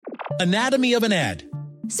Anatomy of an ad.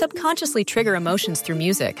 Subconsciously trigger emotions through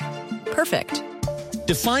music. Perfect.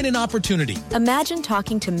 Define an opportunity. Imagine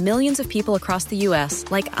talking to millions of people across the U.S.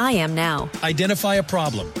 like I am now. Identify a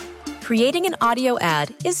problem. Creating an audio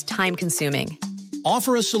ad is time-consuming.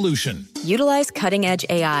 Offer a solution. Utilize cutting-edge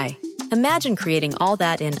AI. Imagine creating all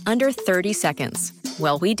that in under 30 seconds.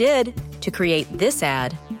 Well, we did to create this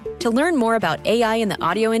ad. To learn more about AI in the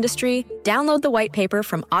audio industry, download the white paper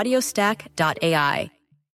from audiostack.ai.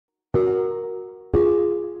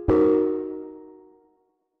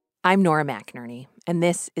 I'm Nora McInerney, and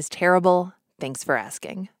this is Terrible, Thanks for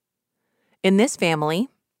Asking. In this family,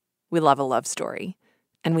 we love a love story,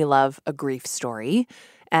 and we love a grief story,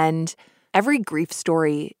 and every grief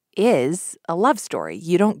story is a love story.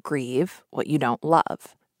 You don't grieve what you don't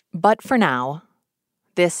love. But for now,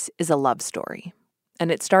 this is a love story,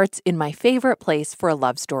 and it starts in my favorite place for a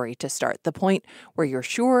love story to start, the point where you're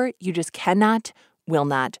sure you just cannot, will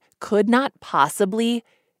not, could not possibly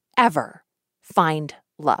ever find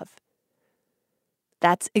love.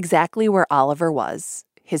 That's exactly where Oliver was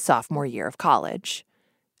his sophomore year of college.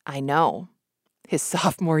 I know, his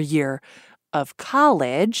sophomore year of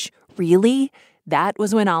college? Really? That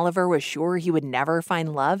was when Oliver was sure he would never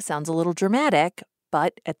find love? Sounds a little dramatic,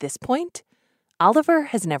 but at this point, Oliver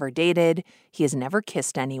has never dated, he has never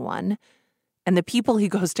kissed anyone, and the people he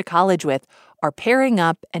goes to college with are pairing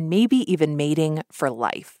up and maybe even mating for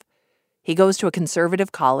life. He goes to a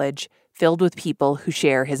conservative college filled with people who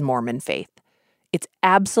share his Mormon faith. It's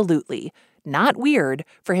absolutely not weird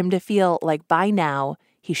for him to feel like by now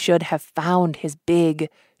he should have found his big,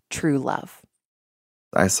 true love.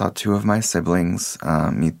 I saw two of my siblings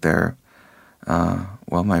meet their,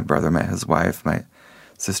 my brother met his wife, my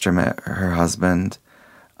sister met her husband.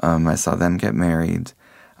 I saw them get married.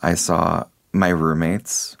 I saw my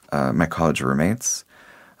roommates, my college roommates,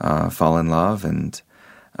 fall in love and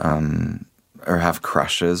or have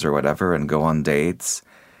crushes or whatever and go on dates.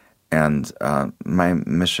 And my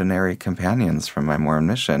missionary companions from my Mormon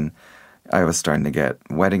mission, I was starting to get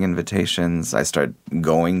wedding invitations. I started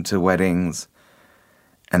going to weddings.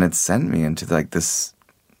 And it sent me into like this,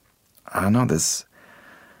 I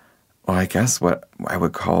guess what I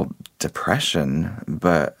would call depression.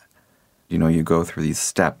 But, you go through these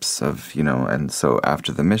steps of, and so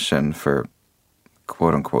after the mission for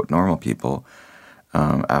quote unquote normal people,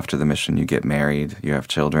 after the mission you get married, you have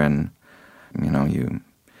children, you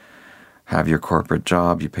have your corporate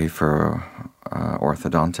job, you pay for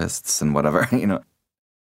orthodontists and whatever,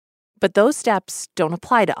 But those steps don't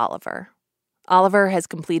apply to Oliver. Oliver has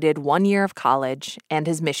completed 1 year of college and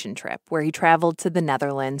his mission trip, where he traveled to the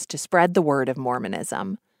Netherlands to spread the word of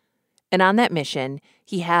Mormonism. And on that mission,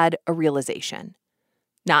 he had a realization.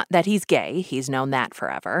 Not that he's gay, he's known that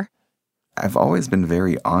forever. I've always been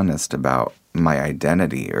very honest about my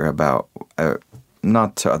identity, or about,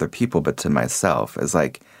 not to other people, but to myself. It's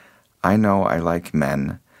like, I know I like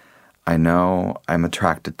men. I know I'm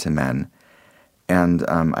attracted to men. And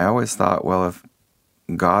I always thought, well, if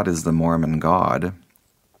God is the Mormon God,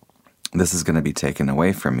 this is going to be taken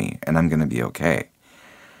away from me, and I'm going to be okay.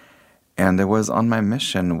 And it was on my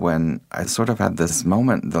mission when I sort of had this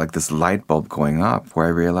moment, like this light bulb going up, where I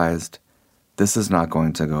realized this is not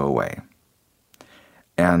going to go away.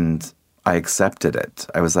 And I accepted it.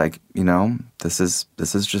 I was like, this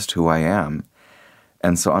is just who I am.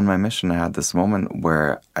 And so on my mission, I had this moment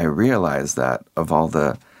where I realized that of all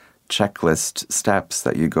the checklist steps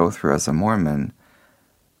that you go through as a Mormon,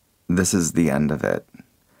 this is the end of it.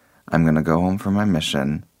 I'm going to go home from my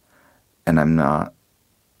mission, and I'm not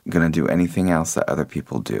going to do anything else that other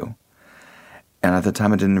people do. And at the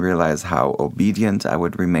time, I didn't realize how obedient I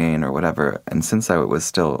would remain or whatever. And since I was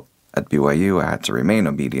still at BYU, I had to remain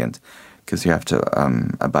obedient because you have to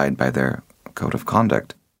abide by their code of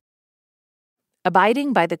conduct.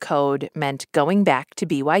 Abiding by the code meant going back to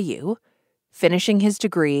BYU, finishing his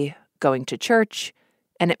degree, going to church,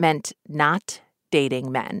 and it meant not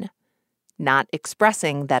dating men, not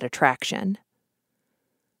expressing that attraction.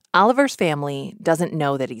 Oliver's family doesn't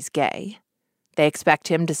know that he's gay. They expect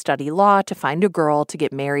him to study law, to find a girl, to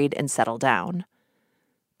get married and settle down.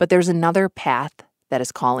 But there's another path that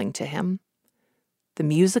is calling to him: the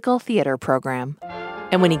musical theater program.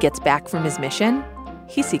 And when he gets back from his mission,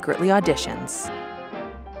 he secretly auditions.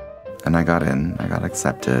 And I got in, I got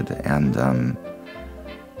accepted, and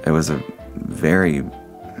it was a very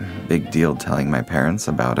big deal telling my parents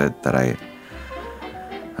about it, that I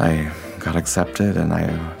got accepted and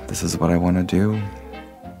this is what I want to do.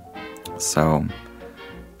 So,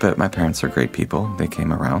 but my parents are great people. They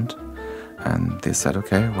came around and they said,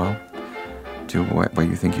 okay, well, do what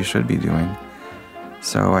you think you should be doing.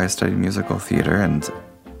 So I studied musical theater, and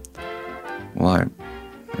Well,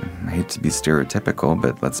 I hate to be stereotypical,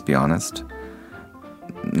 but let's be honest.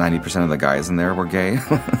 90% of the guys in there were gay.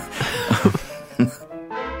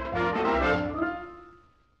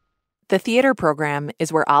 The theater program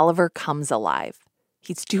is where Oliver comes alive.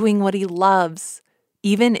 He's doing what he loves,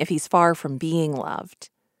 even if he's far from being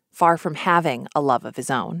loved, far from having a love of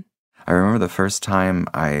his own. I remember the first time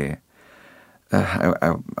it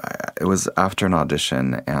was after an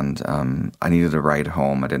audition, and I needed a ride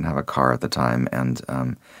home. I didn't have a car at the time,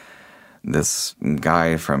 and this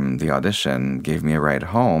guy from the audition gave me a ride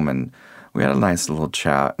home, and we had a nice little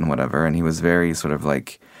chat and whatever, and he was very sort of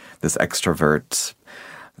like this extrovert,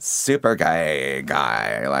 super gay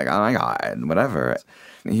guy, like, oh my God, whatever.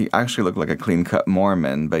 He actually looked like a clean-cut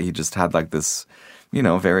Mormon, but he just had like this,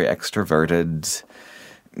 very extroverted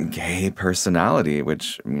gay personality,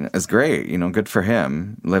 which is great, good for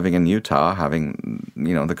him, living in Utah, having,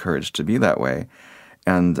 the courage to be that way.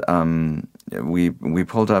 And we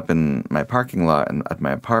pulled up in my parking lot and at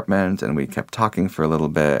my apartment, and we kept talking for a little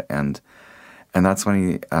bit, and that's when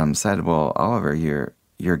he said, "Well, Oliver,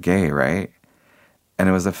 you're gay, right?" And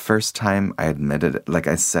it was the first time I admitted it, like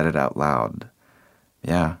I said it out loud.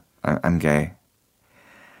 Yeah, I'm gay.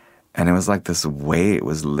 And it was like this weight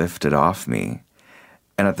was lifted off me.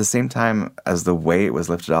 And at the same time as the weight was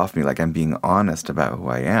lifted off me, like I'm being honest about who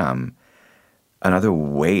I am, another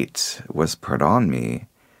weight was put on me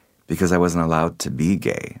because I wasn't allowed to be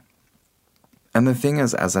gay. And the thing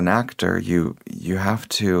is, as an actor, you have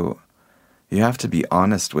to be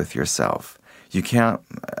honest with yourself. You can't,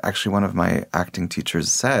 actually one of my acting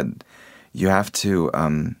teachers said, you have to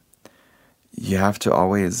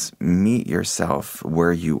always meet yourself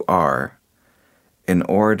where you are in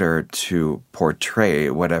order to portray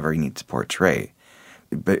whatever you need to portray.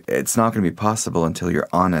 But it's not going to be possible until you're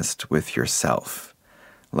honest with yourself.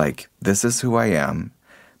 Like, this is who I am,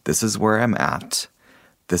 this is where I'm at,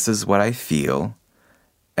 this is what I feel,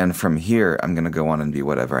 and from here I'm going to go on and be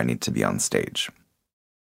whatever I need to be on stage.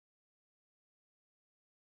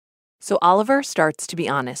 So Oliver starts to be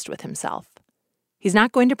honest with himself. He's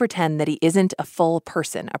not going to pretend that he isn't a full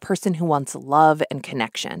person, a person who wants love and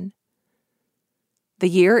connection. The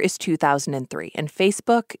year is 2003, and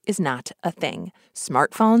Facebook is not a thing.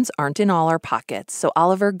 Smartphones aren't in all our pockets, so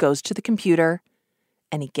Oliver goes to the computer,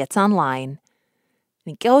 and he gets online, and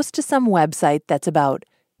he goes to some website that's about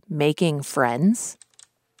making friends.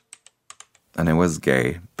 And it was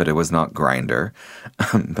gay, but it was not Grindr,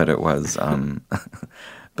 but it was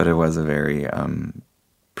a very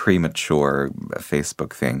premature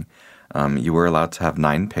Facebook thing. You were allowed to have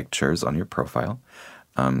 9 pictures on your profile.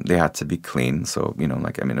 They had to be clean, so,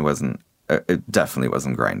 it definitely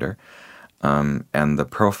wasn't Grindr. And the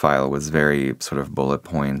profile was very sort of bullet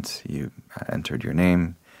point. You entered your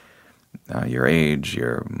name, your age,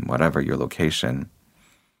 your whatever, your location.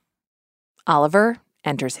 Oliver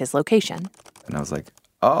enters his location. And I was like,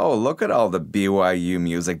 oh, look at all the BYU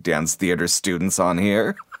Music Dance Theater students on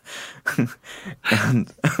here.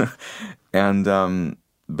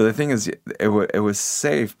 But the thing is, it was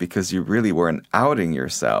safe because you really weren't outing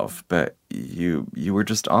yourself, but you were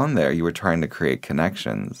just on there. You were trying to create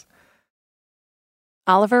connections.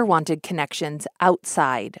 Oliver wanted connections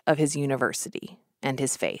outside of his university and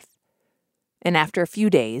his faith. And after a few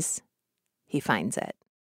days, he finds it.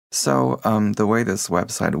 So the way this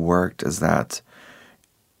website worked is that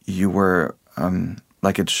you were,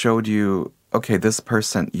 it showed you, okay, this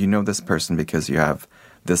person, you know this person because you have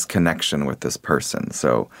this connection with this person.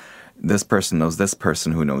 So this person knows this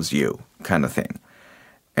person who knows you, kind of thing.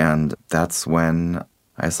 And that's when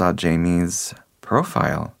I saw Jamie's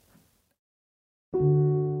profile.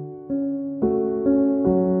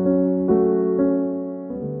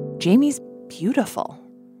 Jamie's beautiful.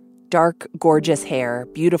 Dark, gorgeous hair,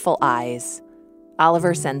 beautiful eyes.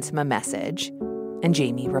 Oliver sends him a message, and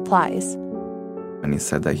Jamie replies. And he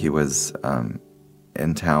said that he was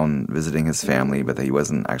in town visiting his family, but that he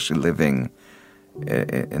wasn't actually living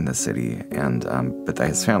in the city, and but that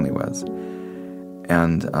his family was.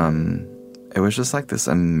 And it was just like this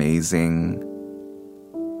amazing,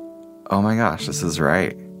 oh my gosh, this is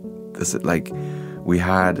right. This is like, we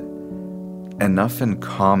had enough in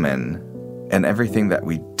common, and everything that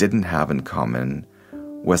we didn't have in common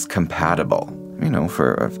was compatible.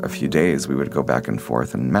 For a few days we would go back and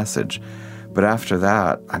forth and message. But after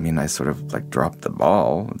that, I sort of dropped the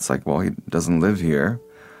ball. It's like, well, he doesn't live here.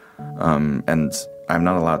 And I'm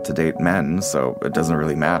not allowed to date men, so it doesn't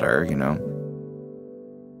really matter,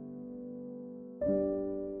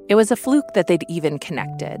 It was a fluke that they'd even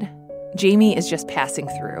connected. Jamie is just passing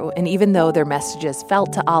through, and even though their messages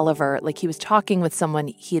felt to Oliver like he was talking with someone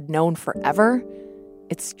he had known forever,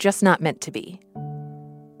 it's just not meant to be.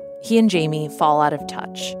 He and Jamie fall out of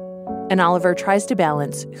touch, and Oliver tries to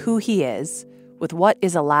balance who he is with what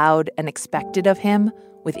is allowed and expected of him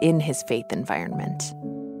within his faith environment.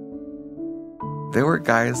 There were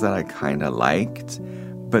guys that I kind of liked,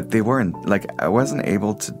 but they weren't, like, I wasn't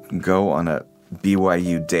able to go on a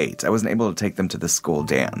BYU date. I wasn't able to take them to the school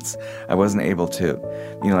dance. I wasn't able to,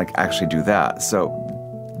 actually do that. So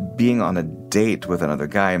being on a date with another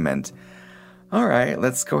guy meant, all right,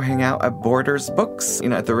 let's go hang out at Borders Books,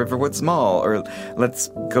 at the Riverwoods Mall, or let's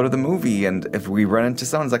go to the movie. And if we run into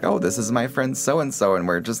someone, it's like, oh, this is my friend so-and-so, and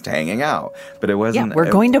we're just hanging out. But it wasn't... Yeah, we're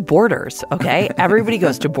going to Borders, okay? Everybody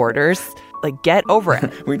goes to Borders. Like, get over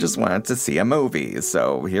it. We just wanted to see a movie,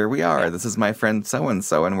 so here we are. This is my friend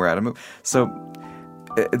so-and-so, and we're at a movie. So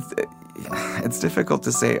it's difficult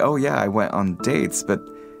to say, oh, yeah, I went on dates, but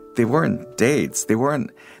they weren't dates. They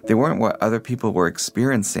weren't what other people were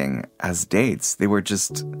experiencing as dates. They were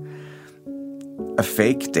just a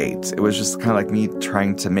fake date. It was just kind of like me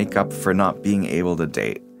trying to make up for not being able to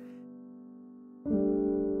date.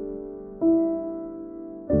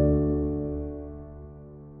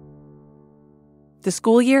 The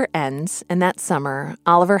school year ends, and that summer,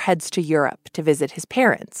 Oliver heads to Europe to visit his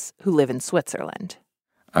parents, who live in Switzerland.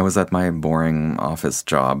 I was at my boring office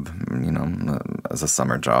job, as a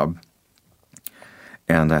summer job.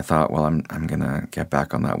 And I thought, well, I'm going to get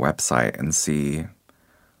back on that website and see,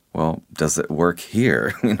 well, does it work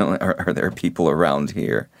here? Are there people around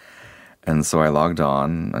here? And so I logged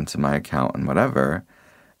on into my account and whatever.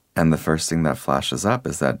 And the first thing that flashes up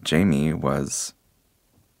is that Jamie was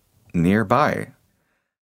nearby.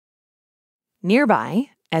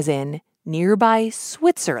 Nearby, as in nearby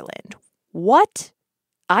Switzerland. What,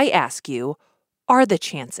 I ask you, are the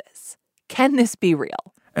chances? Can this be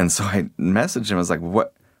real? And so I messaged him. I was like,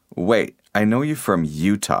 what? Wait, I know you from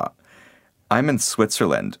Utah. I'm in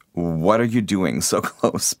Switzerland. What are you doing so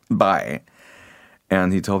close by?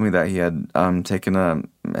 And he told me that he had taken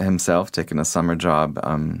a summer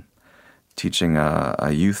job teaching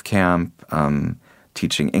a youth camp,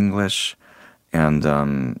 teaching English, and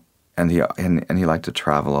he liked to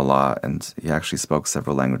travel a lot, and he actually spoke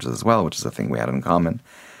several languages as well, which is a thing we had in common.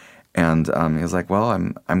 And he was like, well,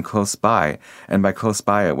 I'm close by. And by close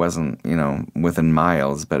by, it wasn't, within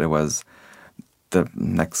miles, but it was the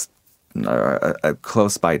next, a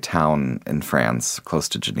close by town in France, close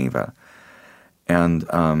to Geneva. And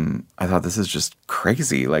I thought, this is just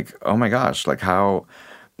crazy. Like, oh my gosh, like how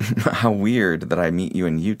weird that I meet you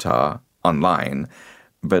in Utah online,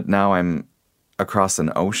 but now I'm across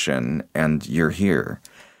an ocean and you're here.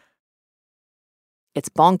 It's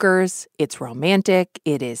bonkers, it's romantic,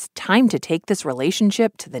 it is time to take this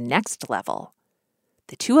relationship to the next level.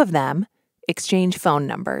 The two of them exchange phone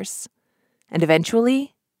numbers, and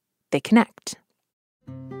eventually, they connect.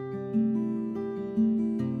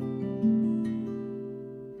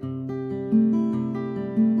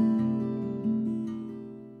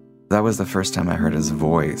 That was the first time I heard his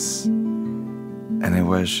voice, and it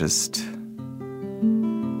was just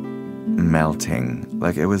melting.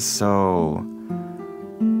 Like, it was so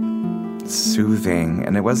soothing,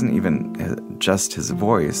 and it wasn't even just his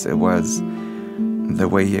voice. It was the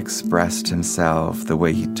way he expressed himself, the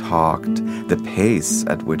way he talked, the pace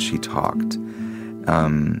at which he talked.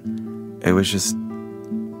 It was just,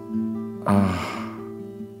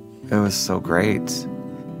 it was so great.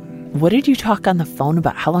 What did you talk on the phone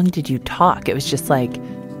about? How long did you talk? It was just like...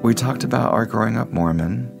 We talked about our growing up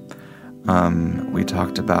Mormon. We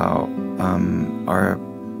talked about our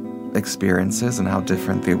experiences and how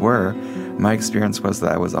different they were. My experience was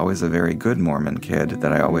that I was always a very good Mormon kid,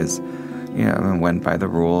 that I always, went by the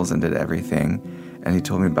rules and did everything. And he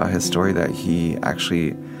told me about his story, that he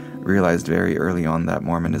actually realized very early on that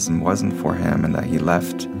Mormonism wasn't for him, and that he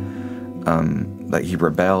left, that he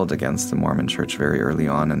rebelled against the Mormon church very early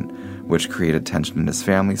on, and which created tension in his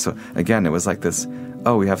family. So again, it was like this,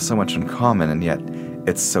 oh, we have so much in common, and yet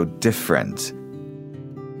it's so different.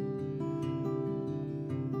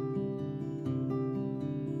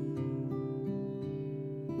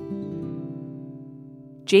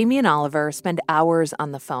 Jamie and Oliver spend hours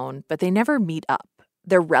on the phone, but they never meet up.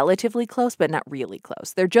 They're relatively close, but not really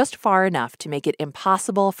close. They're just far enough to make it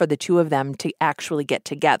impossible for the two of them to actually get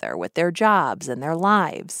together with their jobs and their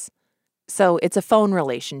lives. So it's a phone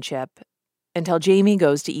relationship until Jamie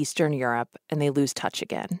goes to Eastern Europe and they lose touch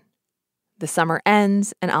again. The summer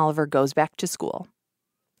ends and Oliver goes back to school.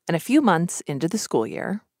 And a few months into the school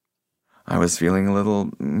year, I was feeling a little,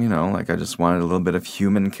 like I just wanted a little bit of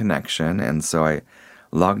human connection. And so I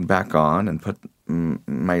logged back on and put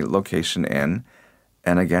my location in.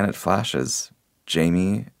 And again, it flashes.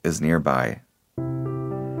 Jamie is nearby.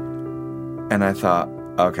 And I thought,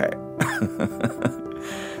 okay.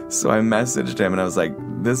 So I messaged him and I was like,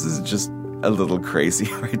 this is just a little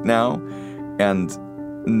crazy right now. And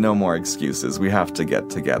no more excuses. We have to get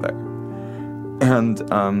together. And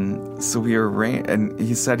so we arranged, and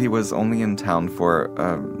he said he was only in town for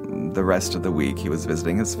the rest of the week. He was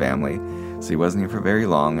visiting his family, so he wasn't here for very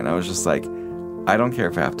long. And I was just like, I don't care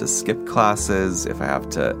if I have to skip classes, if I have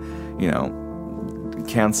to,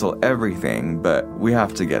 cancel everything, but we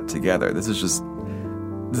have to get together. This is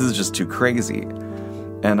just too crazy.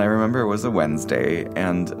 And I remember it was a Wednesday,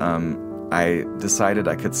 and I decided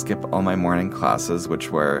I could skip all my morning classes, which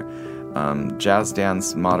were jazz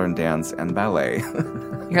dance, modern dance, and ballet.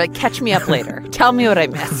 You're like, catch me up later. Tell me what I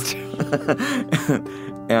missed.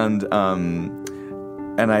 And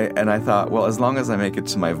I thought, well, as long as I make it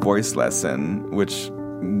to my voice lesson, which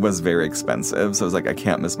was very expensive, so I was like, I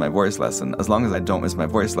can't miss my voice lesson. As long as I don't miss my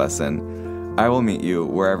voice lesson, I will meet you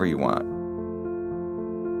wherever you want.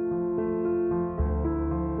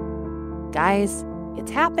 Guys,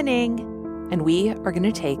 it's happening. And we are going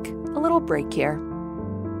to take a little break here.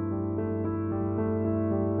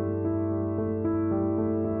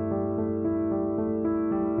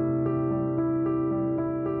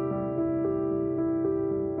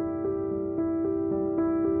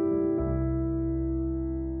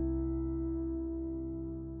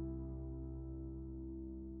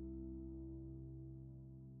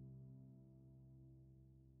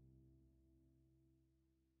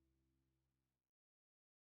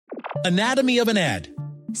 Anatomy of an ad.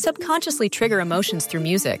 Subconsciously trigger emotions through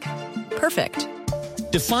music. Perfect.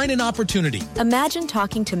 Define an opportunity. Imagine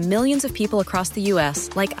talking to millions of people across the U.S.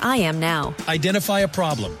 like I am now. Identify a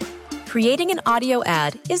problem. Creating an audio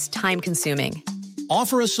ad is time-consuming.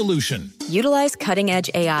 Offer a solution. Utilize cutting-edge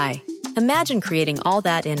AI. Imagine creating all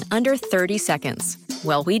that in under 30 seconds.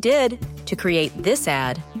 Well, we did to create this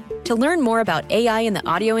ad. To learn more about AI in the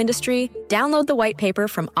audio industry, download the white paper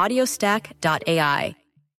from audiostack.ai.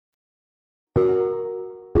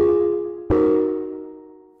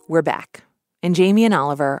 We're back, and Jamie and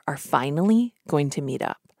Oliver are finally going to meet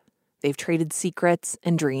up. They've traded secrets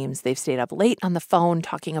and dreams. They've stayed up late on the phone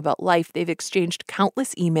talking about life. They've exchanged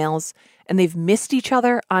countless emails, and they've missed each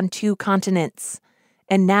other on 2 continents.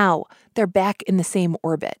 And now they're back in the same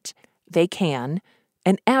orbit. They can,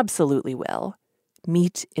 and absolutely will,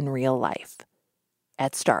 meet in real life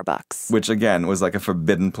at Starbucks. Which, again, was like a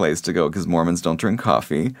forbidden place to go because Mormons don't drink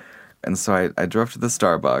coffee. And so I drove to the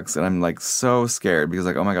Starbucks, and I'm like so scared because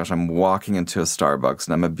like, oh my gosh, I'm walking into a Starbucks,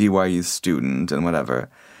 and I'm a BYU student and whatever.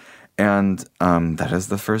 And that is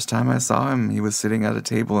the first time I saw him. He was sitting at a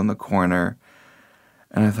table in the corner,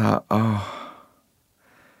 and I thought, oh,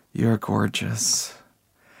 you're gorgeous.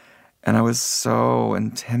 And I was so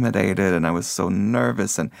intimidated, and I was so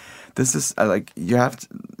nervous. And this is like, you have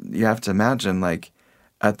to imagine, like,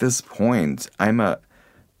 at this point, I'm a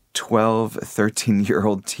 12,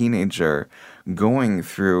 13-year-old teenager going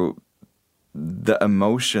through the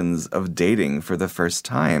emotions of dating for the first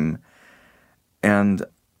time. And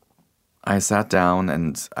I sat down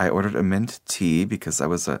and I ordered a mint tea because I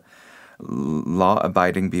was a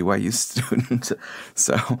law-abiding BYU student.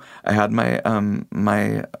 So I had my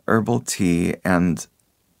my herbal tea, and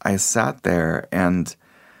I sat there and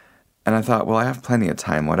I thought, well, I have plenty of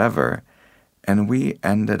time, whatever. And we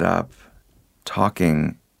ended up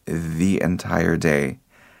talking the entire day.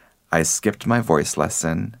 I skipped my voice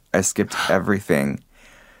lesson. I skipped everything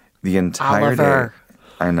the entire Oliver. day.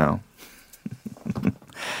 I know.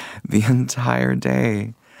 The entire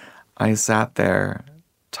day, I sat there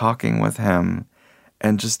talking with him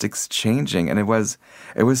and just exchanging. And it was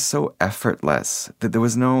so effortless that there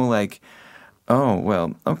was no like, oh,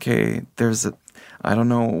 well, okay, I don't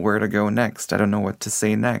know where to go next. I don't know what to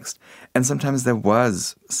say next. And sometimes there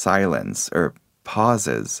was silence or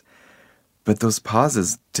pauses, but those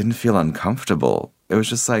pauses didn't feel uncomfortable. It was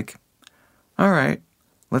just like, all right,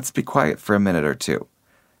 let's be quiet for a minute or two.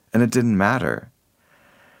 And it didn't matter.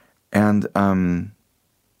 And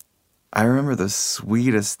I remember the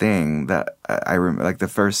sweetest thing that I remember, like the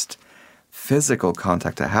first physical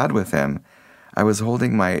contact I had with him. I was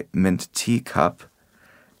holding my mint tea cup,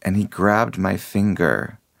 and he grabbed my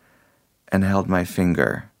finger and held my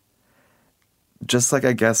finger. Just like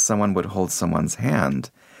I guess someone would hold someone's hand,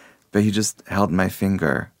 but he just held my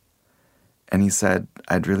finger. And he said,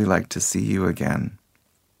 I'd really like to see you again.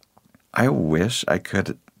 I wish I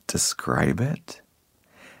could describe it.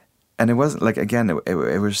 And it wasn't like, again, it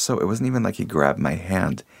wasn't even like he grabbed my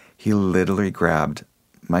hand. He literally grabbed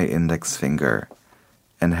my index finger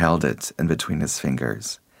and held it in between his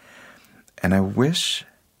fingers. And I wish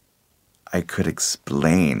I could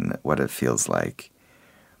explain what it feels like.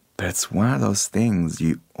 But it's one of those things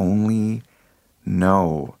you only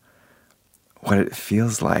know what it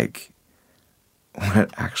feels like when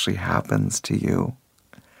it actually happens to you.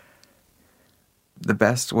 The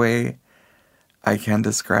best way I can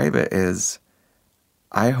describe it is,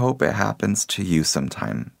 I hope it happens to you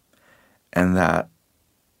sometime, and that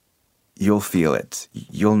you'll feel it.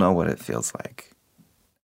 You'll know what it feels like.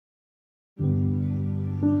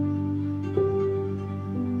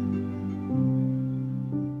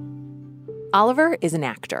 Oliver is an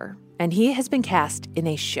actor, and he has been cast in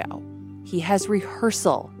a show. He has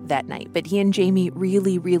rehearsal that night, but he and Jamie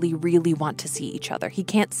really, really, really want to see each other. He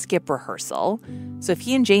can't skip rehearsal. So if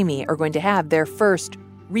he and Jamie are going to have their first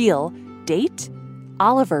real date,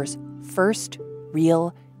 Oliver's first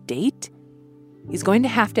real date, he's going to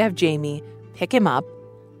have Jamie pick him up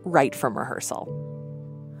right from rehearsal.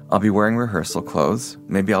 I'll be wearing rehearsal clothes.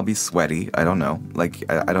 Maybe I'll be sweaty. I don't know.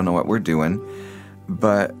 I don't know what we're doing.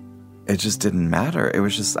 But it just didn't matter. It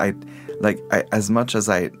was just, as much as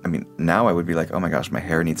now I would be like, oh my gosh, my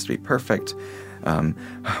hair needs to be perfect.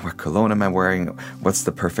 What cologne am I wearing? What's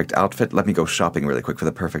the perfect outfit? Let me go shopping really quick for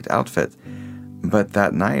the perfect outfit. But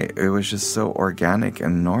that night, it was just so organic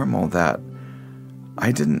and normal that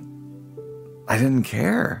I didn't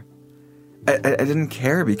care. I didn't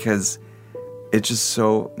care because it just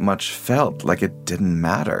so much felt like it didn't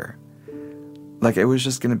matter. Like it was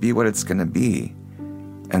just going to be what it's going to be.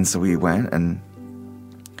 And so we went and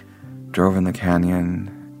drove in the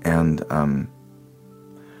canyon, and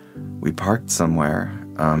we parked somewhere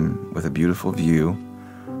with a beautiful view,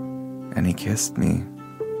 and he kissed me.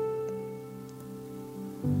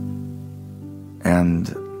 And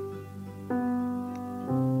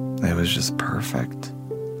it was just perfect.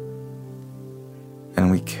 And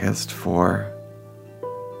we kissed for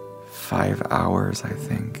 5 hours, I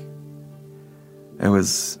think. It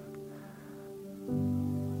was...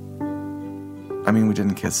 we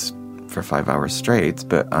didn't kiss for 5 hours straight,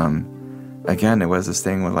 but again, it was this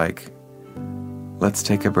thing with let's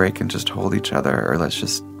take a break and just hold each other, or let's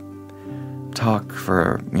just talk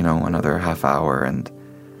for, another half hour. And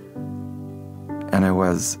it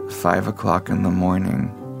was 5 o'clock in the morning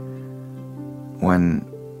when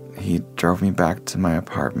he drove me back to my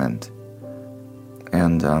apartment,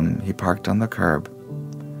 and he parked on the curb,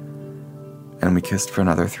 and we kissed for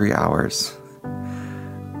another 3 hours.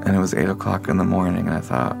 And it was 8 o'clock in the morning, and I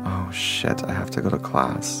thought, oh shit, I have to go to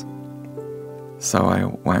class. So I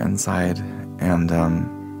went inside and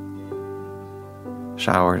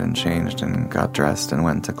showered and changed and got dressed and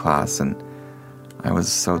went to class. And I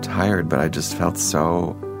was so tired, but I just felt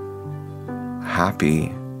so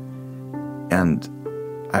happy. And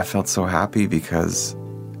I felt so happy because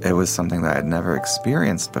it was something that I'd never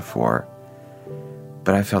experienced before.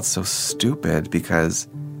 But I felt so stupid because,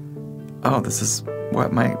 this is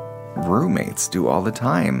what my roommates do all the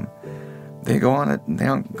time. They go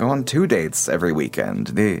on 2 dates every weekend.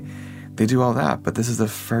 They do all that, but this is the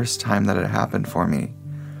first time that it happened for me.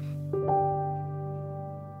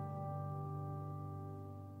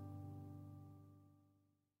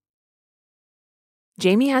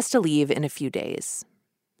 Jamie has to leave in a few days.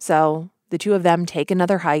 So the two of them take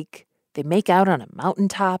another hike, they make out on a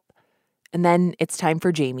mountaintop, and then it's time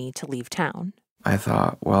for Jamie to leave town. I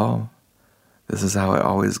thought, well, this is how it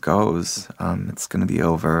always goes. It's going to be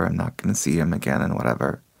over. I'm not going to see him again and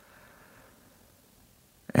whatever.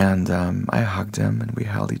 And I hugged him and we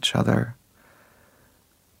held each other.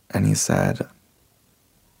 And he said,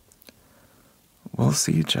 we'll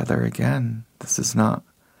see each other again. This is not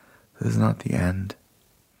the end.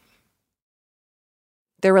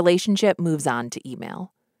 Their relationship moves on to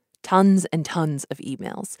email. Tons and tons of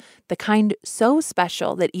emails. The kind so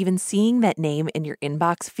special that even seeing that name in your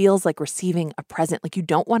inbox feels like receiving a present. Like you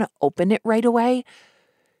don't want to open it right away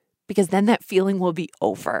because then that feeling will be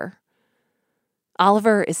over.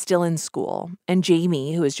 Oliver is still in school, and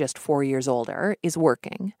Jamie, who is just 4 years older, is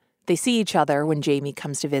working. They see each other when Jamie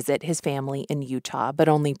comes to visit his family in Utah, but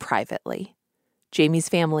only privately. Jamie's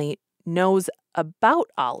family knows about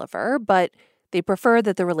Oliver, but they prefer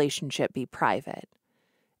that the relationship be private.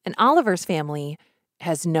 And Oliver's family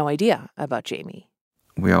has no idea about Jamie.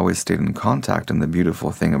 We always stayed in contact, and the beautiful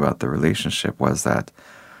thing about the relationship was that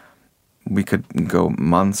we could go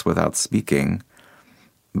months without speaking,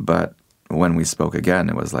 but when we spoke again,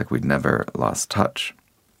 it was like we'd never lost touch.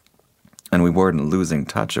 And we weren't losing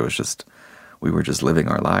touch, it was just, we were just living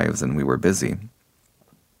our lives and we were busy.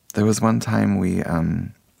 There was one time we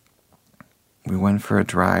went for a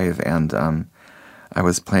drive, and I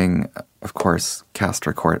was playing, of course,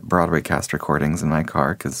 Broadway cast recordings in my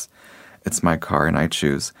car, because it's my car and I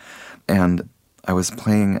choose. And I was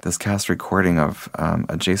playing this cast recording of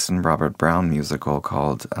a Jason Robert Brown musical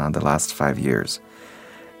called The Last 5 Years.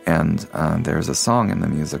 And there's a song in the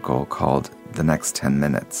musical called The Next 10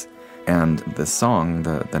 Minutes. And the song,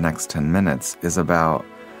 the Next 10 Minutes, is about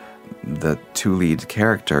the two lead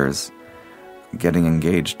characters getting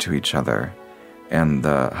engaged to each other, and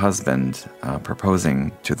the husband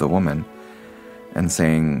proposing to the woman and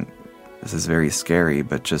saying, "This is very scary,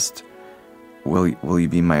 but just will you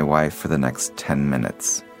be my wife for the next 10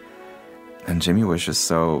 minutes?" And Jimmy was just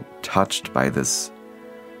so touched by these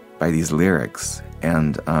lyrics,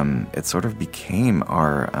 and it sort of became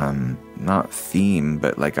our not theme,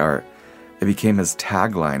 but like it became his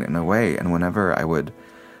tagline in a way. And whenever I would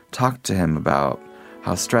talk to him about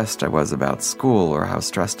how stressed I was about school, or how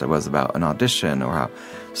stressed I was about an audition, or how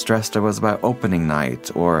stressed I was about opening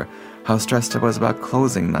night, or how stressed I was about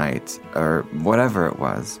closing night, or whatever it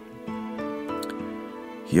was,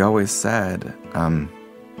 he always said,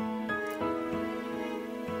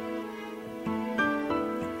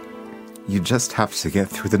 "You just have to get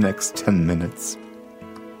through the next 10 minutes.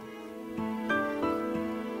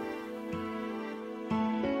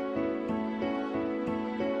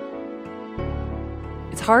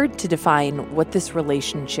 It's hard to define what this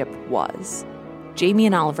relationship was. Jamie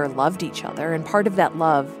and Oliver loved each other, and part of that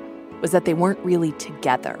love was that they weren't really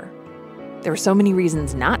together. There were so many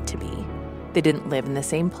reasons not to be. They didn't live in the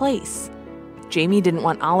same place. Jamie didn't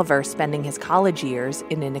want Oliver spending his college years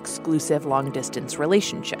in an exclusive long-distance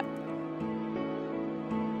relationship.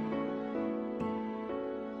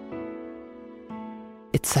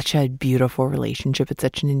 It's such a beautiful relationship. It's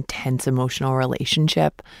such an intense emotional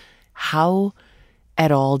relationship. How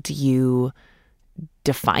at all do you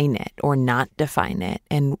define it or not define it?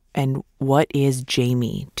 And what is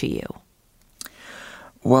Jamie to you?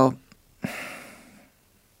 Well,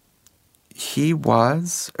 he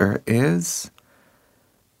was or is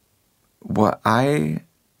what I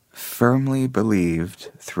firmly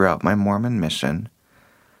believed throughout my Mormon mission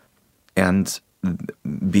and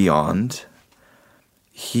beyond.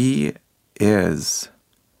 He is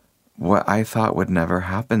what I thought would never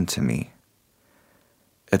happen to me.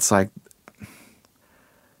 It's like,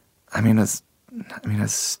 as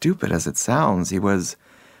stupid as it sounds, he was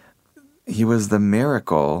the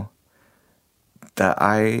miracle that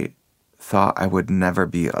I thought I would never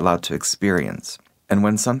be allowed to experience. And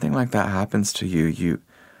when something like that happens to you,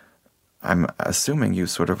 I'm assuming you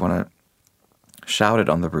sort of want to shout it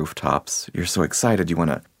on the rooftops. You're so excited, you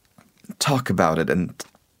want to talk about it and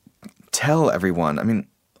tell everyone.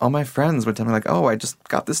 All my friends would tell me, like, "Oh, I just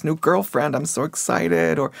got this new girlfriend, I'm so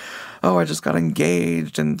excited," or, "Oh, I just got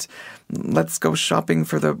engaged, and let's go shopping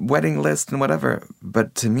for the wedding list," and whatever.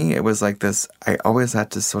 But to me, it was like this, I always had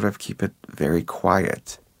to sort of keep it very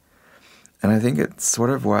quiet. And I think it's sort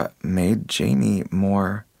of what made Jamie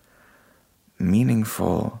more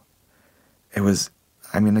meaningful. It was,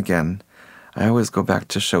 again, I always go back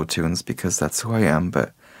to show tunes because that's who I am,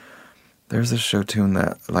 but there's a show tune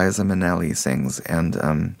that Liza Minnelli sings, and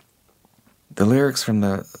the lyrics from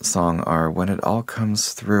the song are, "When it all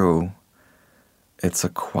comes through, it's a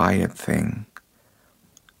quiet thing."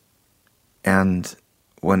 And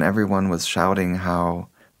when everyone was shouting how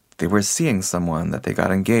they were seeing someone, that they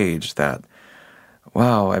got engaged, that,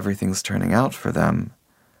 wow, everything's turning out for them,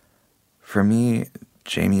 for me,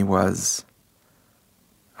 Jamie was,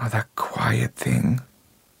 that quiet thing.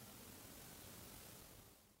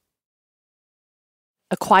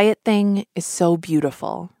 A quiet thing is so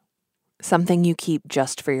beautiful, something you keep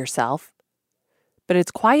just for yourself. But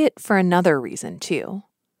it's quiet for another reason, too.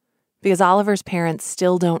 Because Oliver's parents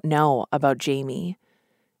still don't know about Jamie.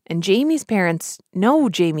 And Jamie's parents know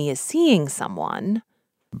Jamie is seeing someone.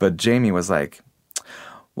 But Jamie was like,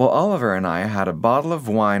 "Well, Oliver and I had a bottle of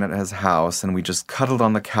wine at his house, and we just cuddled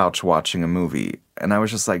on the couch watching a movie." And I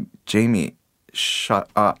was just like, "Jamie, shut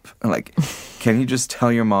up. Like, can you just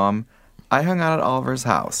tell your mom, I hung out at Oliver's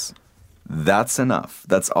house. That's enough.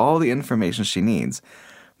 That's all the information she needs."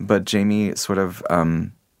 But Jamie sort of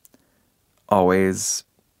always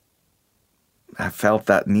felt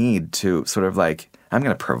that need to sort of like, I'm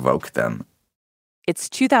going to provoke them. It's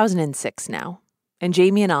 2006 now, and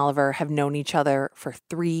Jamie and Oliver have known each other for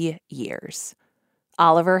 3 years.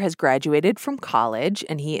 Oliver has graduated from college,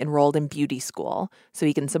 and he enrolled in beauty school so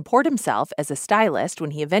he can support himself as a stylist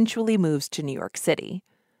when he eventually moves to New York City.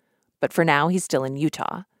 But for now, he's still in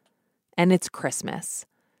Utah. And it's Christmas.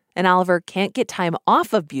 And Oliver can't get time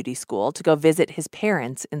off of beauty school to go visit his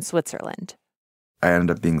parents in Switzerland. I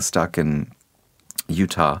ended up being stuck in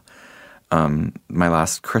Utah my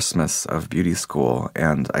last Christmas of beauty school,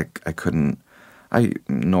 and I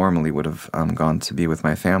normally would have gone to be with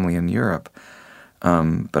my family in Europe,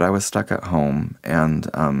 But I was stuck at home, and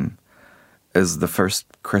it was the first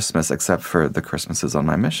Christmas, except for the Christmases on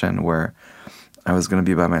my mission, where I was going to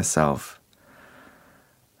be by myself.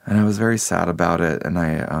 And I was very sad about it,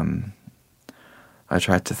 and I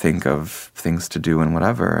tried to think of things to do and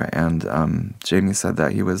whatever, and Jamie said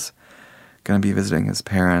that he was going to be visiting his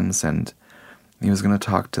parents, and he was going to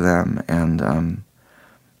talk to them, and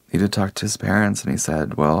he did talk to his parents, and he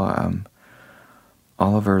said, well,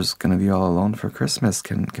 Oliver's going to be all alone for Christmas.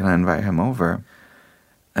 Can I invite him over?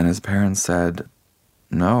 And his parents said,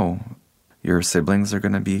 no, your siblings are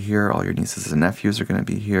going to be here, all your nieces and nephews are going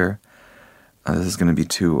to be here. This is going to be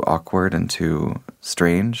too awkward and too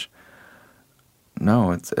strange.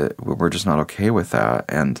 No, we're just not okay with that.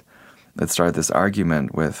 And it started this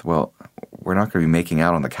argument with, well, we're not going to be making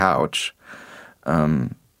out on the couch,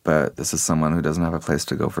 but this is someone who doesn't have a place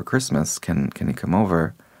to go for Christmas. Can he come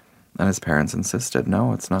over? And his parents insisted,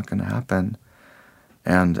 no, it's not going to happen.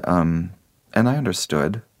 And I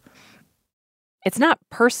understood. It's not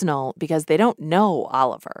personal because they don't know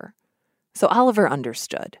Oliver. So Oliver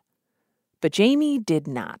understood. But Jamie did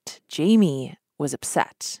not. Jamie was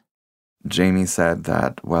upset. Jamie said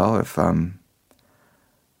that, well, if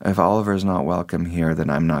Oliver's not welcome here, then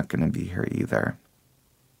I'm not going to be here either.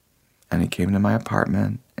 And he came to my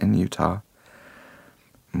apartment in Utah.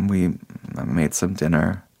 We made some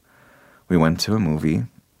dinner. We went to a movie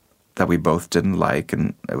that we both didn't like,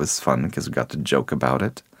 and it was fun because we got to joke about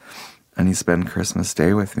it. And he spent Christmas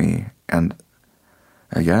Day with me. And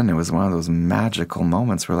again, it was one of those magical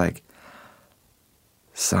moments where, like,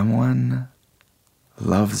 someone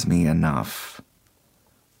loves me enough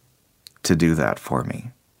to do that for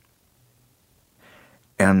me.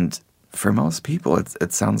 And for most people,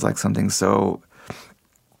 it sounds like something so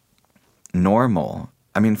normal.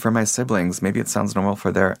 I mean, for my siblings, maybe it sounds normal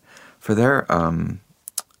for their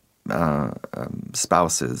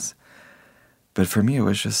spouses. But for me, it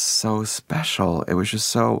was just so special. It was just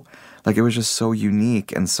so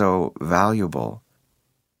unique and so valuable.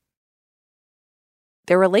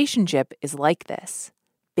 Their relationship is like this.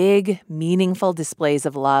 Big, meaningful displays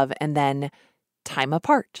of love and then time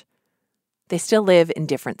apart. They still live in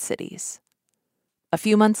different cities. A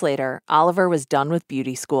few months later, Oliver was done with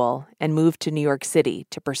beauty school and moved to New York City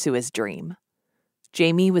to pursue his dream.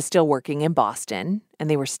 Jamie was still working in Boston, and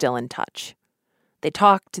they were still in touch. They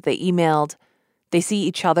talked, they emailed, they see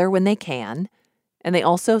each other when they can, and they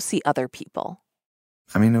also see other people.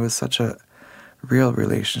 I mean, it was such a real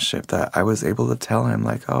relationship that I was able to tell him,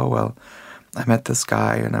 like, oh, well, I met this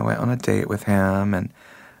guy and I went on a date with him, and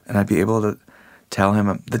I'd be able to tell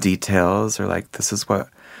him the details, or like, this is what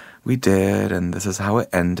we did and this is how it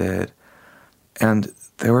ended. And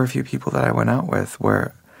there were a few people that I went out with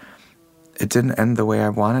where it didn't end the way I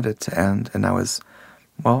wanted it to end, and I was,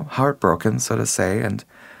 well, heartbroken, so to say, and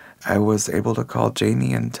I was able to call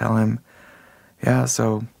Jamie and tell him, yeah,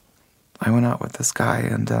 so I went out with this guy,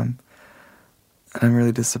 and I'm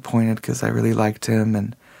really disappointed because I really liked him,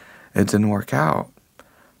 and it didn't work out.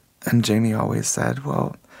 And Jamie always said,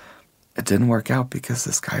 well, it didn't work out because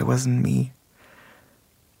this guy wasn't me.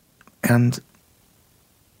 And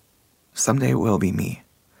someday it will be me.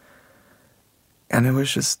 And it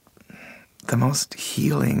was just the most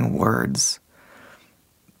healing words,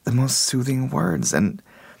 the most soothing words, and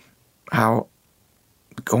how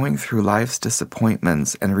going through life's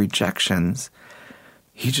disappointments and rejections,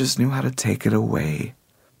 he just knew how to take it away.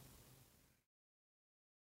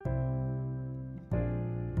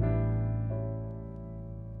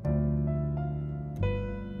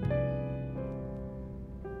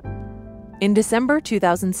 In December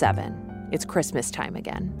 2007, it's Christmas time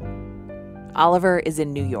again. Oliver is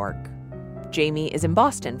in New York. Jamie is in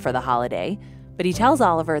Boston for the holiday, but he tells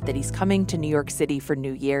Oliver that he's coming to New York City for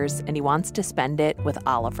New Year's and he wants to spend it with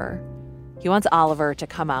Oliver. He wants Oliver to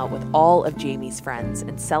come out with all of Jamie's friends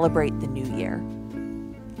and celebrate the new year.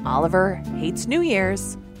 Oliver hates New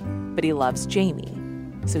Year's, but he loves Jamie.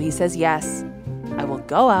 So he says, yes, I will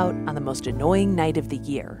go out on the most annoying night of the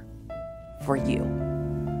year for you.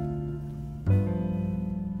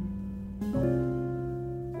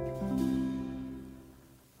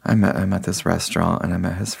 I met him at this restaurant, and I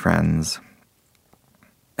met his friends,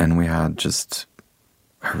 and we had just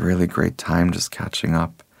a really great time just catching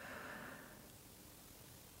up.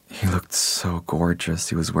 He looked so gorgeous.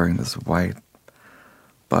 He was wearing this white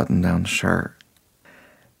button-down shirt,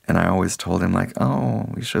 and I always told him, like, oh,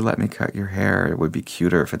 you should let me cut your hair. It would be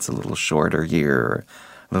cuter if it's a little shorter here, or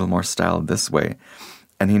a little more styled this way.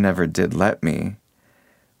 And he never did let me.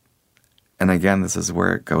 And again, this is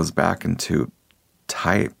where it goes back into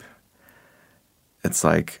type. It's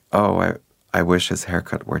like, oh, I wish his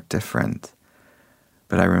haircut were different.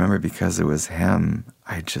 But I remember because it was him,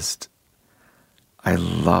 I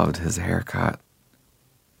loved his haircut.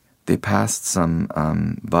 They passed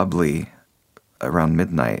some bubbly around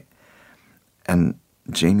midnight, and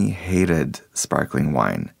Jamie hated sparkling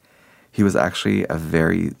wine. He was actually a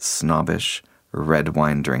very snobbish red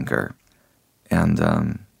wine drinker.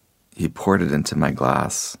 And he poured it into my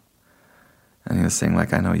glass. And he was saying,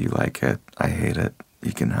 like, I know you like it. I hate it.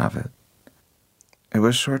 You can have it. It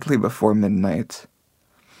was shortly before midnight.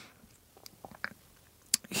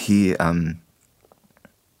 He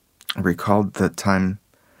recalled the time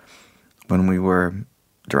when we were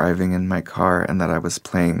driving in my car and that I was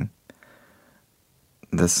playing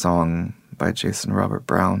this song by Jason Robert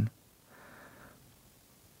Brown.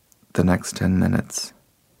 The next 10 minutes.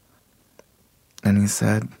 And he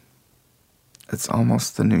said, it's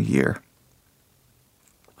almost the new year.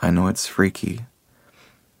 I know it's freaky,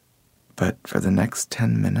 but for the next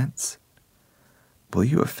 10 minutes, will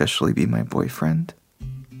you officially be my boyfriend?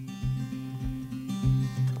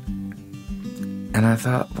 And I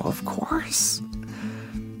thought, well, of course.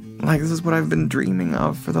 Like, this is what I've been dreaming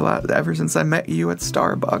of for ever since I met you at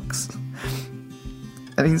Starbucks.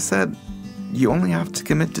 And he said, you only have to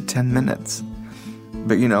commit to 10 minutes.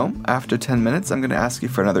 But after 10 minutes, I'm going to ask you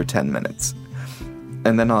for another 10 minutes.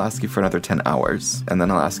 And then I'll ask you for another 10 hours. And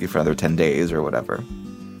then I'll ask you for another 10 days or whatever.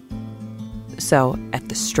 So at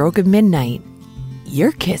the stroke of midnight,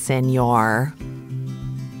 you're kissing your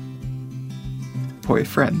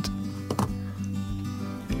boyfriend.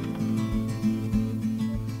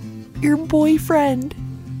 Your boyfriend.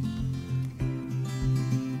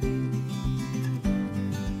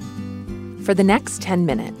 For the next 10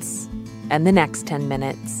 minutes, and the next 10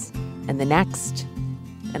 minutes, and the next,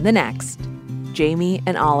 and the next, Jamie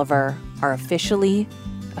and Oliver are officially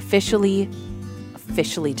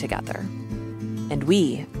together. And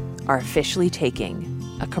we are officially taking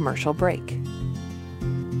a commercial break.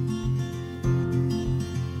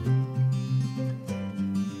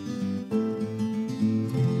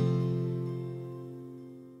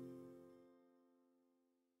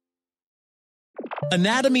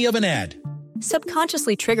 Anatomy of an ad.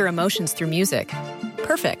 Subconsciously trigger emotions through music.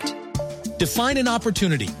 Perfect. Define an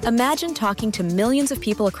opportunity. Imagine talking to millions of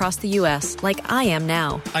people across the U.S. like I am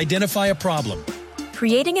now. Identify a problem.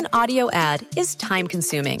 Creating an audio ad is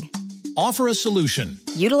time-consuming. Offer a solution.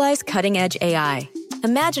 Utilize cutting-edge AI.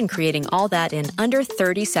 Imagine creating all that in under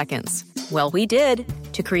 30 seconds. Well, we did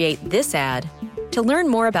to create this ad. To learn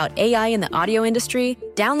more about AI in the audio industry,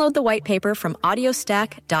 download the white paper from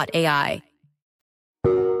audiostack.ai.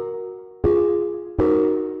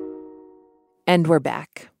 And we're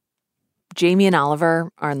back. Jamie and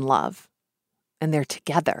Oliver are in love, and they're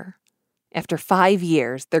together. After 5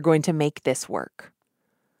 years, they're going to make this work.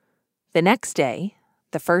 The next day,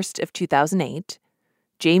 the 1st of 2008,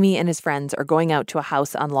 Jamie and his friends are going out to a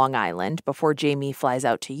house on Long Island before Jamie flies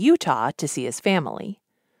out to Utah to see his family.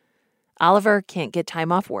 Oliver can't get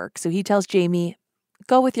time off work, so he tells Jamie,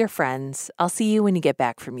 go with your friends. I'll see you when you get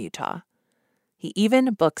back from Utah. He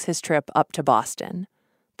even books his trip up to Boston,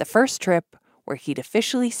 the first trip where he'd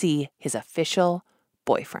officially see his official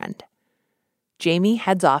boyfriend. Jamie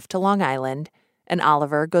heads off to Long Island, and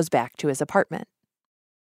Oliver goes back to his apartment.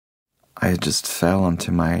 I just fell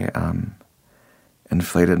onto my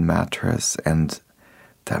inflated mattress, and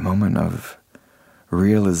that moment of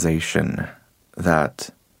realization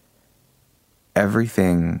that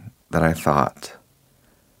everything that I thought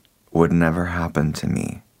would never happen to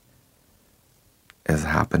me is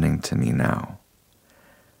happening to me now.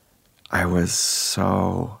 I was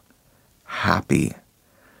so happy.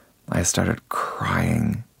 I started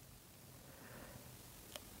crying.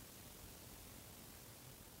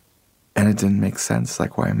 And it didn't make sense.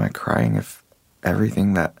 Like, why am I crying if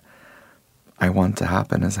everything that I want to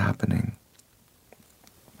happen is happening?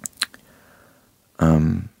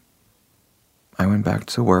 I went back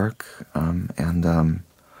to work, and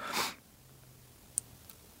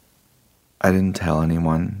I didn't tell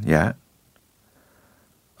anyone yet.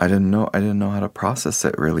 I didn't know how to process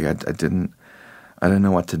it, really. I didn't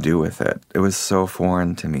know what to do with it. It was so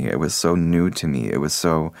foreign to me. It was so new to me. It was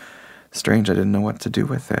so strange. I didn't know what to do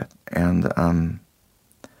with it. And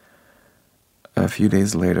a few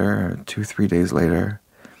days later, 2-3 days later,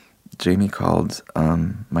 Jamie called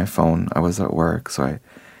my phone. I was at work, so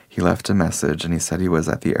he left a message, and he said he was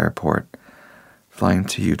at the airport flying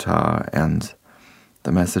to Utah, and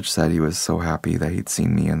the message said he was so happy that he'd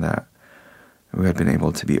seen me and that we had been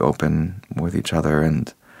able to be open with each other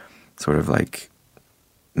and sort of like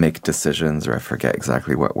make decisions, or I forget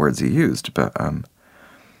exactly what words he used, but and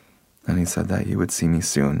he said that he would see me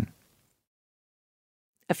soon.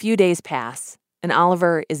 A few days pass, and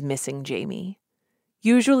Oliver is missing Jamie.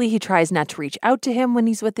 Usually he tries not to reach out to him when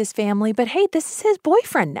he's with his family, but hey, this is his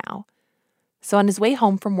boyfriend now. So on his way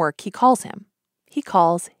home from work, he calls him. He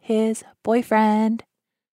calls his boyfriend.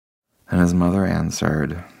 And his mother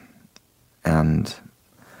answered, and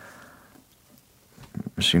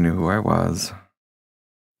she knew who I was.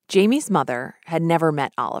 Jamie's mother had never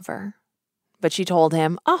met Oliver, but she told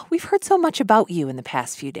him, "Oh, we've heard so much about you in the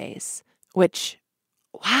past few days," which,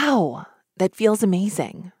 wow, that feels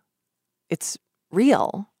amazing. It's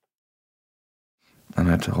real.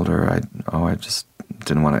 And I told her, I just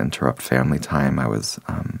didn't want to interrupt family time. I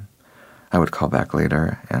would call back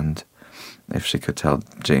later, and if she could tell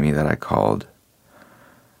Jamie that I called.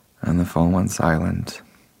 And the phone went silent.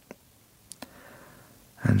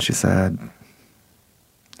 And she said,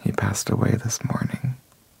 "He passed away this morning."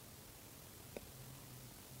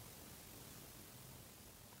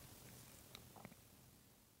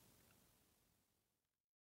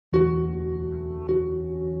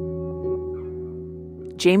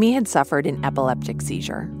 Jamie had suffered an epileptic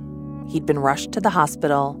seizure. He'd been rushed to the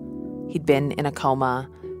hospital, he'd been in a coma,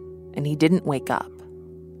 and he didn't wake up.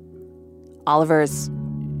 Oliver's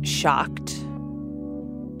shocked.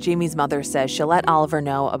 Jamie's mother says she'll let Oliver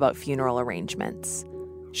know about funeral arrangements.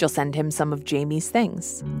 She'll send him some of Jamie's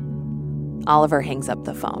things. Oliver hangs up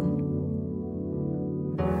the phone.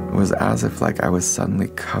 It was as if I was suddenly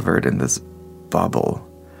covered in this bubble,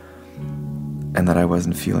 and that I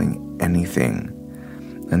wasn't feeling anything.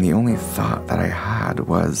 And the only thought that I had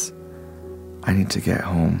was, I need to get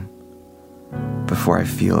home before I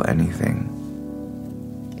feel anything.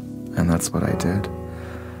 And that's what I did.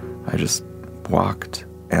 I just walked,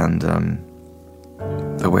 and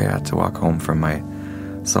the way I had to walk home from my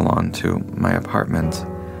salon to my apartment,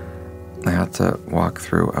 I had to walk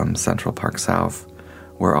through Central Park South,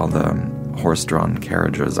 where all the horse-drawn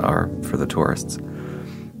carriages are for the tourists.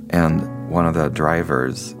 And one of the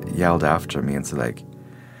drivers yelled after me and said,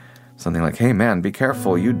 something like, "Hey man, be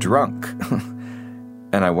careful, you drunk."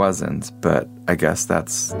 And I wasn't, but I guess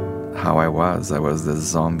that's how I was. I was this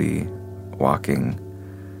zombie walking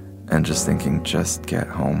and just thinking, just get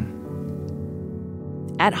home.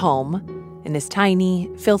 At home, in his tiny,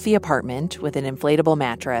 filthy apartment with an inflatable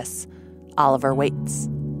mattress, Oliver waits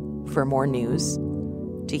for more news,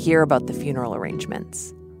 to hear about the funeral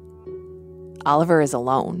arrangements. Oliver is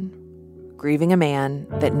alone, grieving a man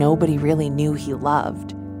that nobody really knew he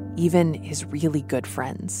loved, even his really good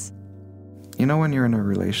friends. You know, when you're in a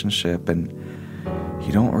relationship and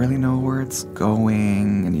you don't really know where it's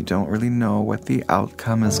going, and you don't really know what the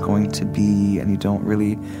outcome is going to be, and you don't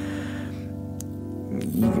really,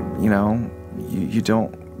 you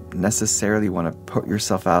don't necessarily want to put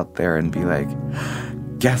yourself out there and be like,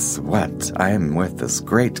 guess what? I am with this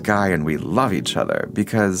great guy and we love each other,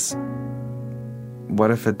 because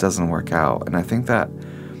what if it doesn't work out? And I think that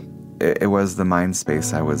it was the mind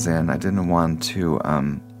space I was in. I didn't want to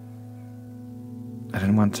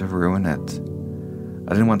ruin it.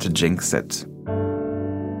 I didn't want to jinx it.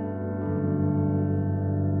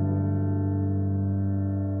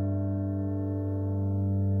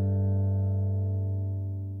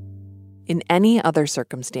 In any other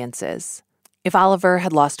circumstances, if Oliver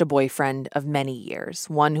had lost a boyfriend of many years,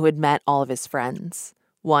 one who had met all of his friends,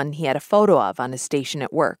 one he had a photo of on his station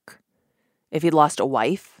at work, if he'd lost a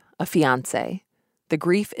wife, a fiancé, the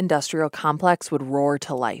grief industrial complex would roar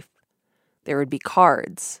to life. There would be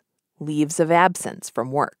cards, leaves of absence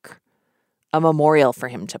from work, a memorial for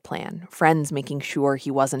him to plan, friends making sure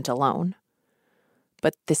he wasn't alone.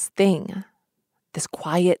 But this thing, this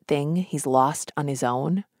quiet thing he's lost on his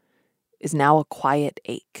own, is now a quiet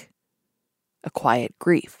ache, a quiet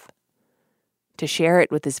grief. To share it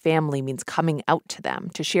with his family means coming out to them.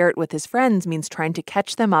 To share it with his friends means trying to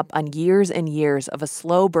catch them up on years and years of a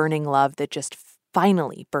slow-burning love that just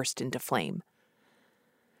finally burst into flame.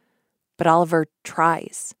 But Oliver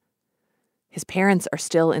tries. His parents are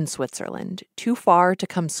still in Switzerland, too far to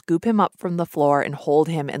come scoop him up from the floor and hold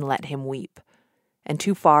him and let him weep, and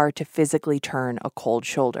too far to physically turn a cold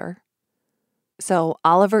shoulder. So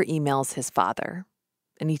Oliver emails his father,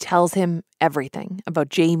 and he tells him everything about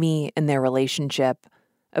Jamie and their relationship,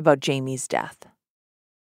 about Jamie's death.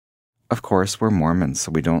 Of course, we're Mormons,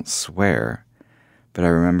 so we don't swear. But I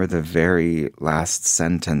remember the very last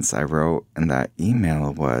sentence I wrote in that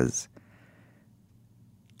email was,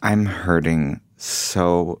 "I'm hurting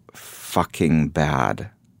so fucking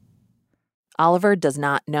bad." Oliver does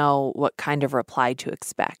not know what kind of reply to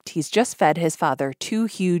expect. He's just fed his father 2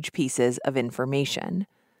 huge pieces of information: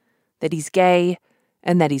 that he's gay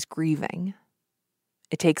and that he's grieving.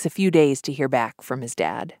 It takes a few days to hear back from his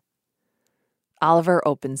dad. Oliver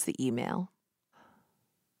opens the email.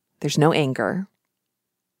 There's no anger,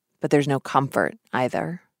 but there's no comfort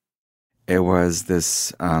either. It was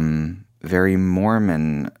this very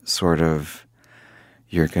Mormon sort of,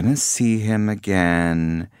 you're going to see him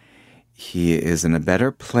again. He is in a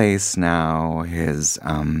better place now. His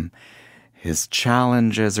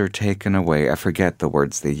challenges are taken away. I forget the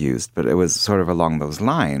words they used, but it was sort of along those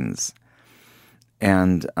lines.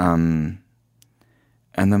 And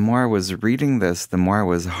the more I was reading this, the more I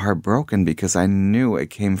was heartbroken because I knew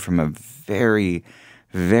it came from a very,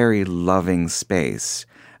 very loving space,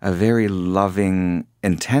 a very loving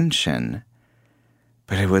intention.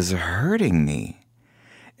 But it was hurting me.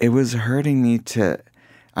 It was hurting me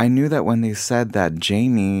I knew that when they said that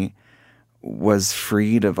Jamie was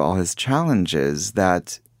freed of all his challenges,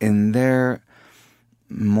 that in their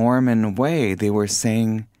Mormon way, they were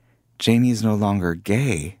saying, Jamie's no longer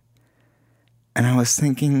gay. And I was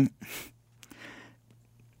thinking,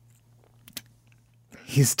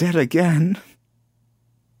 he's dead again.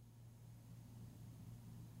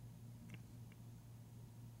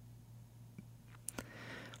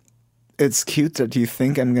 It's cute that you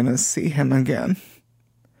think I'm going to see him again,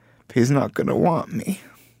 but he's not going to want me.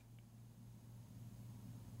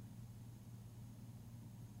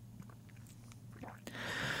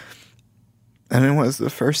 And it was the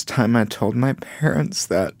first time I told my parents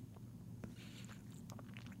that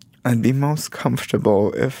I'd be most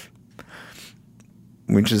comfortable if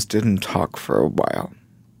we just didn't talk for a while.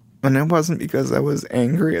 And it wasn't because I was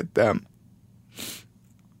angry at them,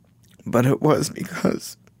 but it was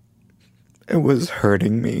because it was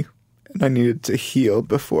hurting me, and I needed to heal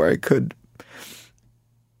before I could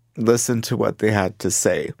listen to what they had to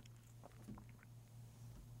say.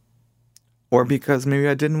 Or because maybe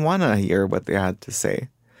I didn't want to hear what they had to say.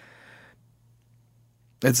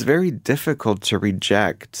 It's very difficult to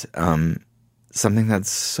reject something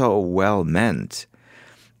that's so well meant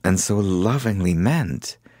and so lovingly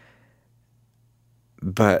meant,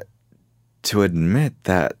 but to admit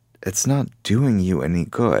that it's not doing you any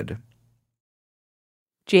good.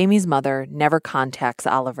 Jamie's mother never contacts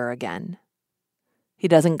Oliver again. He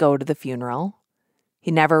doesn't go to the funeral.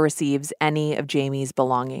 He never receives any of Jamie's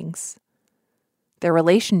belongings. Their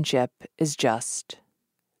relationship is just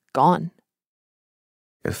gone.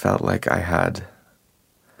 It felt like I had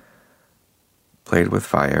played with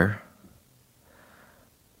fire,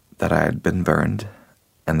 that I had been burned,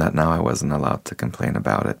 and that now I wasn't allowed to complain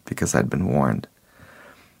about it because I'd been warned.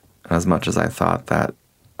 And as much as I thought that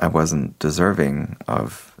I wasn't deserving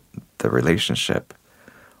of the relationship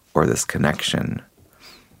or this connection,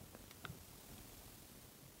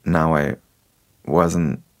 now I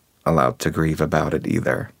wasn't allowed to grieve about it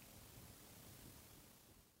either.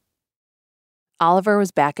 Oliver was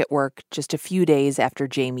back at work just a few days after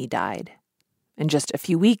Jamie died, and just a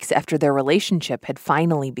few weeks after their relationship had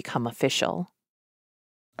finally become official.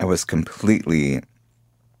 I was completely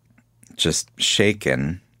just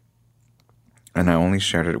shaken, and I only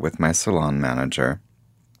shared it with my salon manager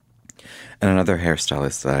and another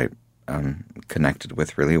hairstylist that I connected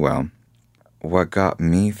with really well. What got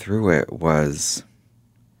me through it was,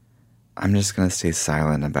 I'm just going to stay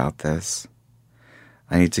silent about this.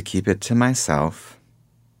 I need to keep it to myself.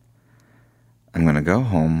 I'm going to go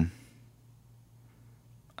home.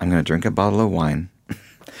 I'm going to drink a bottle of wine.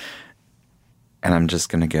 And I'm just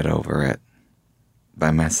going to get over it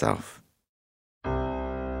by myself.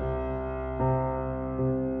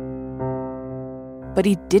 But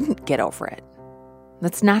he didn't get over it.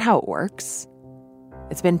 That's not how it works.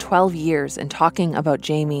 It's been 12 years, and talking about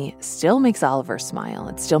Jamie still makes Oliver smile.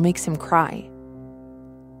 It still makes him cry.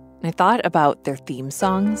 And I thought about their theme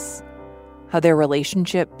songs, how their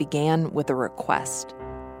relationship began with a request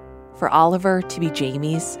for Oliver to be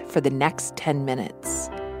Jamie's for the next 10 minutes,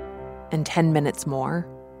 and 10 minutes more.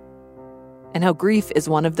 And how grief is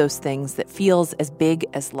one of those things that feels as big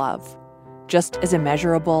as love, just as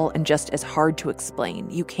immeasurable and just as hard to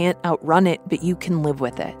explain. You can't outrun it, but you can live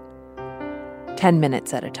with it. 10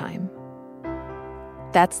 minutes at a time.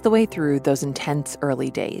 That's the way through those intense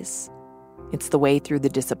early days. It's the way through the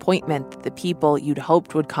disappointment that the people you'd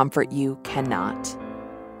hoped would comfort you cannot,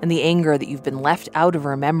 and the anger that you've been left out of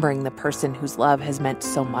remembering the person whose love has meant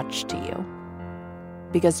so much to you.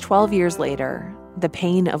 Because 12 years later, the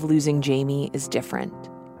pain of losing Jamie is different,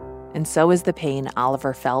 and so is the pain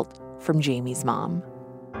Oliver felt from Jamie's mom.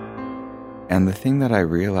 And the thing that I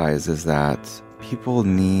realize is that people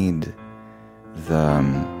need the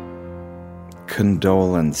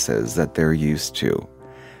condolences that they're used to.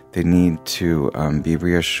 They need to be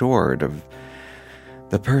reassured of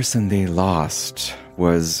the person they lost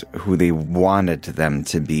was who they wanted them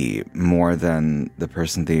to be more than the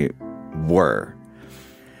person they were.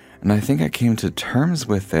 And I think I came to terms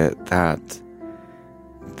with it that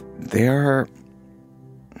they're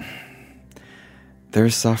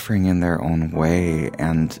suffering in their own way,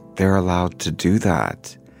 and they're allowed to do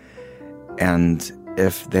that. And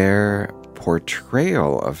if their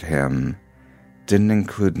portrayal of him didn't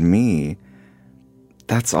include me,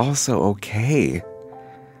 that's also okay.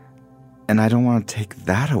 And I don't want to take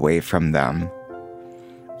that away from them.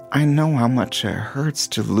 I know how much it hurts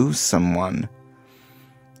to lose someone,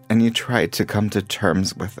 and you try to come to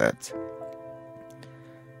terms with it.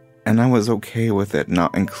 And I was okay with it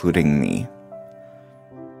not including me.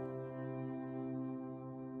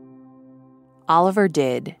 Oliver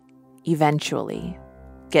did, eventually,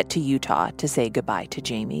 get to Utah to say goodbye to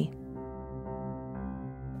Jamie.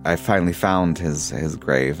 I finally found his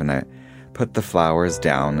grave, and I put the flowers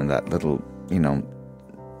down in that little,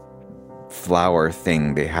 flower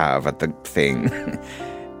thing they have at the thing.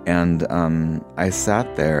 And I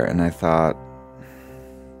sat there and I thought,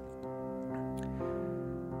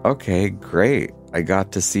 okay, great. I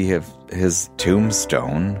got to see his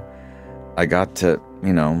tombstone. I got to,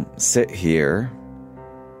 sit here.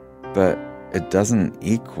 But it doesn't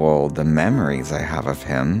equal the memories I have of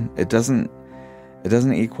him. It doesn't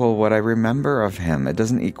equal what I remember of him. It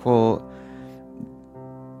doesn't equal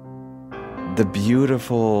the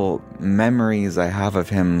beautiful memories I have of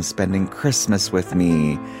him spending Christmas with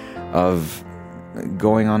me, of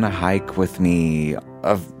going on a hike with me,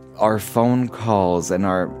 of our phone calls and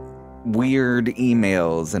our weird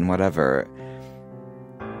emails and whatever.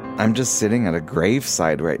 I'm just sitting at a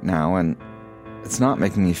graveside right now, and it's not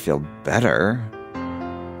making me feel better.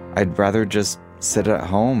 I'd rather just sit at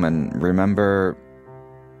home and remember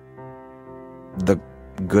the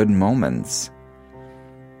good moments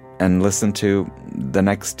and listen to the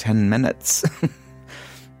next 10 minutes.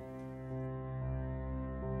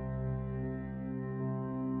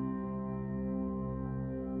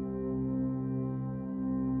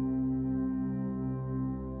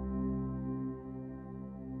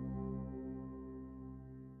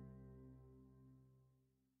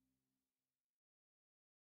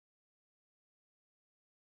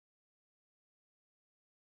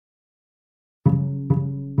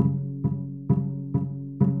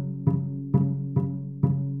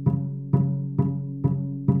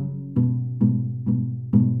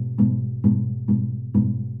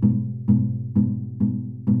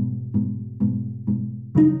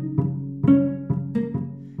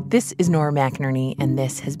 This is Nora McInerney, and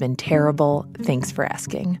this has been Terrible. Thanks for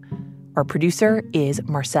asking. Our producer is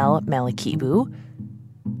Marcel Malikibu.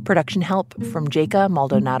 Production help from Jacob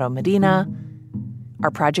Maldonado Medina.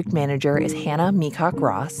 Our project manager is Hannah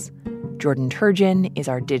Meacock-Ross. Jordan Turgeon is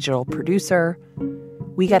our digital producer.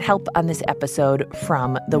 We got help on this episode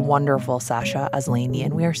from the wonderful Sasha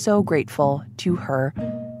Aslanian. We are so grateful to her.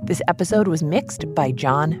 This episode was mixed by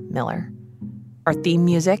John Miller. Our theme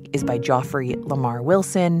music is by Joffrey Lamar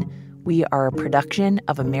Wilson. We are a production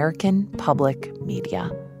of American Public Media.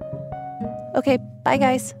 Okay, bye,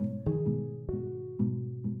 guys.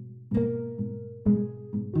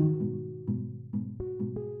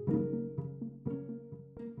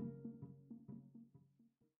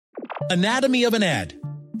 Anatomy of an ad.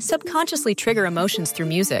 Subconsciously trigger emotions through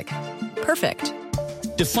music. Perfect.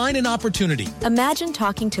 Define an opportunity. Imagine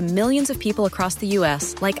talking to millions of people across the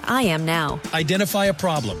U.S. like I am now. Identify a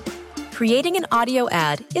problem. Creating an audio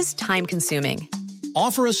ad is time-consuming.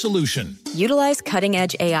 Offer a solution. Utilize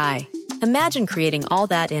cutting-edge AI. Imagine creating all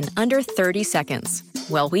that in under 30 seconds.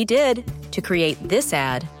 Well, we did to create this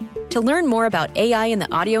ad. To learn more about AI in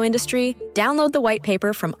the audio industry, download the white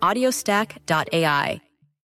paper from audiostack.ai.